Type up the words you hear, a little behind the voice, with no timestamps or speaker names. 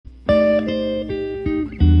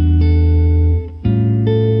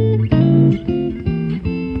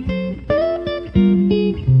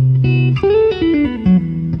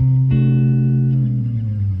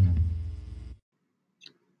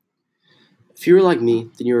If you were like me,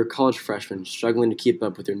 then you were a college freshman struggling to keep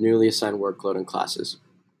up with your newly assigned workload and classes.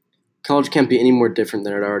 College can't be any more different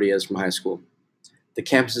than it already is from high school. The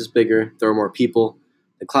campus is bigger, there are more people,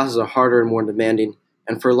 the classes are harder and more demanding,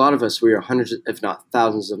 and for a lot of us, we are hundreds, if not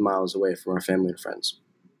thousands, of miles away from our family and friends.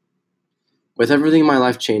 With everything in my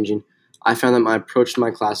life changing, I found that my approach to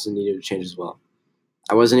my classes needed to change as well.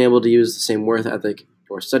 I wasn't able to use the same work ethic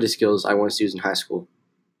or study skills I once used in high school.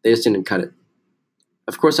 They just didn't cut it.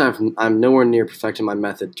 Of course, I'm nowhere near perfecting my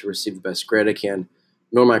method to receive the best grade I can,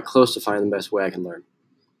 nor am I close to finding the best way I can learn.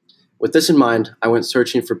 With this in mind, I went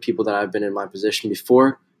searching for people that have been in my position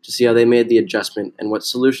before to see how they made the adjustment and what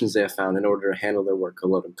solutions they have found in order to handle their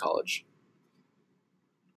workload in college.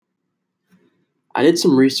 I did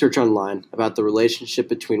some research online about the relationship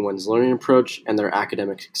between one's learning approach and their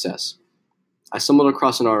academic success. I stumbled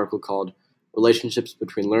across an article called Relationships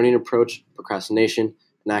Between Learning Approach, Procrastination,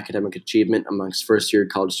 and Academic Achievement Amongst First-Year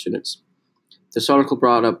College Students. This article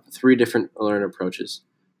brought up 3 different learning approaches.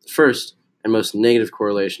 The first, and most negative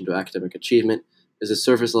correlation to academic achievement, is the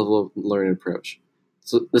surface-level learning approach.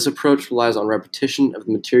 So this approach relies on repetition of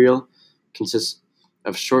the material, consists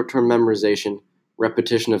of short-term memorization,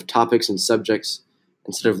 repetition of topics and subjects,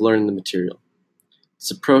 instead of learning the material.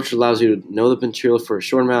 This approach allows you to know the material for a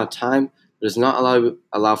short amount of time, but does not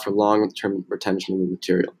allow for long-term retention of the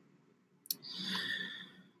material,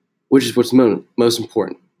 which is what's most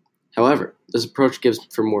important. However, this approach gives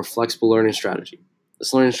for more flexible learning strategy.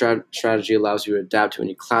 This learning strategy allows you to adapt to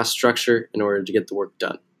any class structure in order to get the work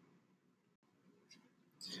done.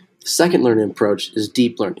 The second learning approach is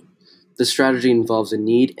deep learning. This strategy involves a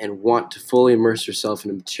need and want to fully immerse yourself in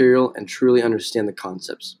the material and truly understand the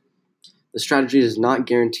concepts. The strategy does not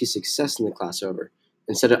guarantee success in the class, however.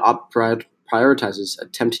 Instead, it prioritizes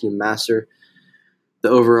attempting to master the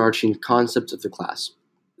overarching concepts of the class.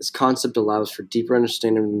 This concept allows for deeper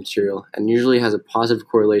understanding of the material and usually has a positive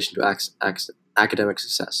correlation to academic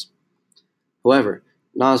success. However,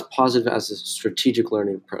 not as positive as the strategic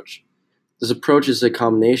learning approach. This approach is a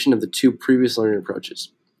combination of the 2 previous learning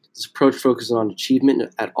approaches. This approach focuses on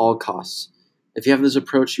achievement at all costs. If you have this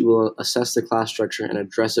approach, you will assess the class structure and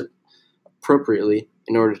address it appropriately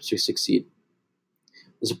in order to succeed.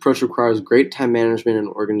 This approach requires great time management and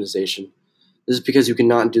organization. This is because you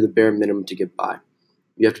cannot do the bare minimum to get by.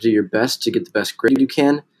 You have to do your best to get the best grade you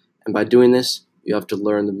can, and by doing this, you have to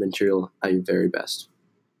learn the material at your very best.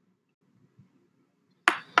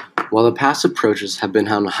 While the past approaches have been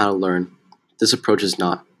on how to learn, this approach is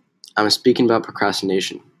not. I'm speaking about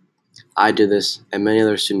procrastination. I do this, and many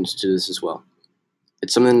other students do this as well.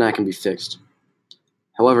 It's something that can be fixed.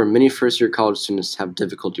 However, many first-year college students have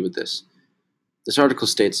difficulty with this. This article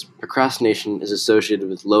states, procrastination is associated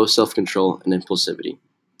with low self-control and impulsivity.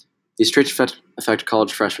 These traits affect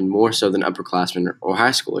college freshmen more so than upperclassmen or high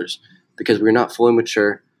schoolers because we are not fully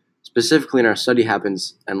mature, specifically in our study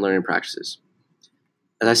habits and learning practices.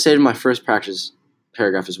 As I stated in my first practice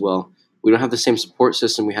paragraph as well, we don't have the same support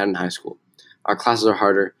system we had in high school. Our classes are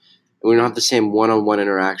harder, and we don't have the same one-on-one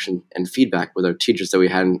interaction and feedback with our teachers that we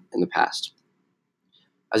had in the past.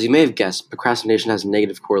 As you may have guessed, procrastination has a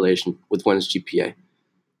negative correlation with one's GPA,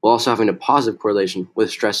 while also having a positive correlation with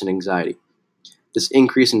stress and anxiety. This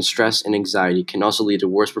increase in stress and anxiety can also lead to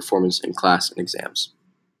worse performance in class and exams.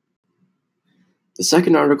 The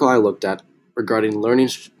second article I looked at regarding learning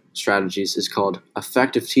strategies is called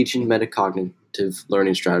Effective Teaching Metacognitive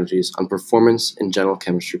Learning Strategies on Performance in General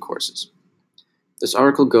Chemistry Courses. This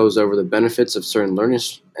article goes over the benefits of certain learning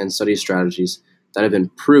and study strategies that have been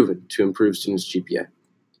proven to improve students' GPA.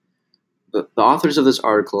 The authors of this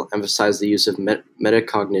article emphasize the use of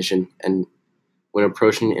metacognition and when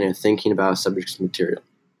approaching and thinking about a subject's material.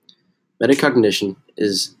 Metacognition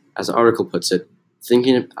is, as the article puts it,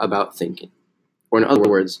 thinking about thinking, or in other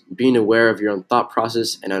words, being aware of your own thought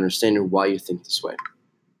process and understanding why you think this way.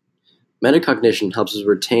 Metacognition helps us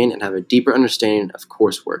retain and have a deeper understanding of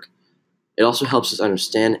coursework. It also helps us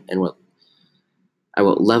understand at what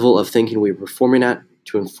level of thinking we are performing at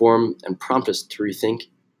to inform and prompt us to rethink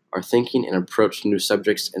our thinking and approach to new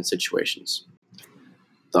subjects and situations.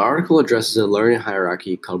 The article addresses a learning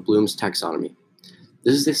hierarchy called Bloom's taxonomy.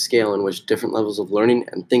 This is the scale in which different levels of learning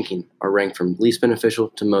and thinking are ranked from least beneficial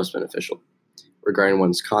to most beneficial, regarding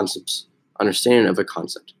one's concepts, understanding of a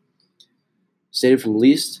concept. Stated from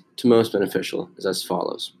least to most beneficial is as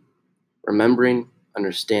follows: remembering,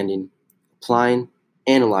 understanding, applying,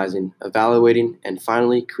 analyzing, evaluating, and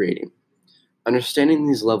finally creating. Understanding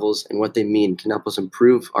these levels and what they mean can help us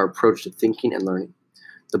improve our approach to thinking and learning.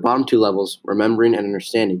 The bottom 2 levels, remembering and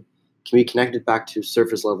understanding, can be connected back to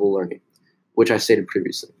surface-level learning, which I stated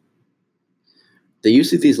previously. The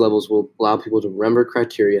use of these levels will allow people to remember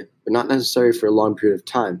criteria but not necessary for a long period of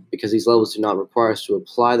time because these levels do not require us to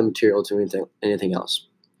apply the material to anything else.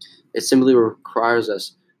 It simply requires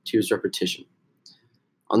us to use repetition.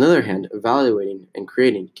 On the other hand, evaluating and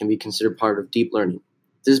creating can be considered part of deep learning.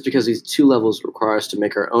 This is because these two levels require us to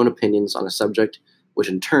make our own opinions on a subject, which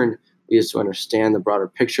in turn leads us to understand the broader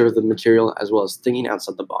picture of the material as well as thinking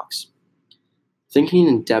outside the box. Thinking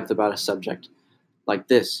in depth about a subject like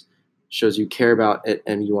this shows you care about it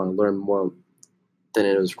and you want to learn more than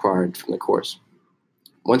it is required from the course.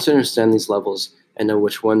 Once you understand these levels and know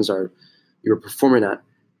which ones you're performing at,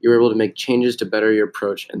 you're able to make changes to better your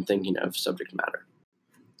approach and thinking of subject matter.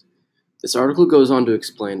 This article goes on to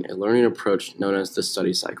explain a learning approach known as the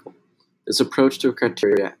study cycle. This approach to a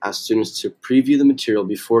criteria asks students to preview the material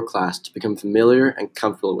before class to become familiar and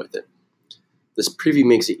comfortable with it. This preview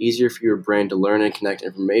makes it easier for your brain to learn and connect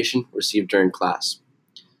information received during class.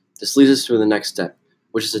 This leads us to the next step,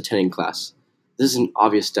 which is attending class. This is an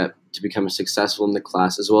obvious step to become successful in the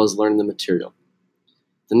class as well as learning the material.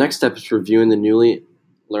 The next step is reviewing the newly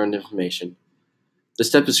learned information. This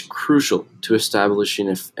step is crucial to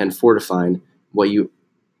establishing and fortifying what you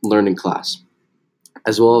learned in class,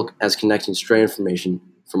 as well as connecting stray information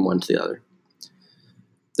from one to the other.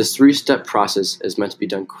 This three-step process is meant to be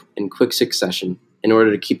done in quick succession in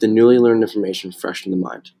order to keep the newly learned information fresh in the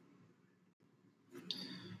mind.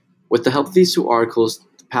 With the help of these two articles,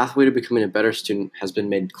 the pathway to becoming a better student has been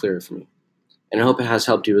made clearer for me, and I hope it has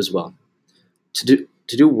helped you as well. To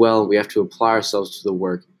do well, we have to apply ourselves to the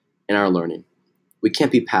work in our learning. We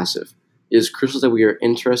can't be passive. It is crucial that we are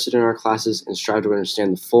interested in our classes and strive to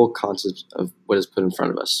understand the full concepts of what is put in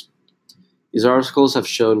front of us. These articles have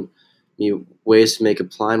shown me ways to make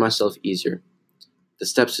applying myself easier. The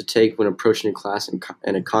steps to take when approaching a class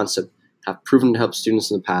and a concept have proven to help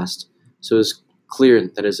students in the past, so it is clear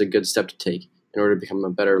that it is a good step to take in order to become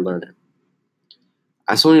a better learner.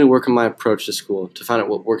 I still need to work on my approach to school to find out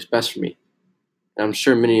what works best for me, and I'm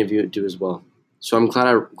sure many of you do as well. So I'm glad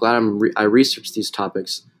I researched these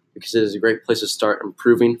topics because it is a great place to start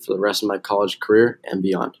improving for the rest of my college career and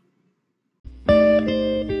beyond.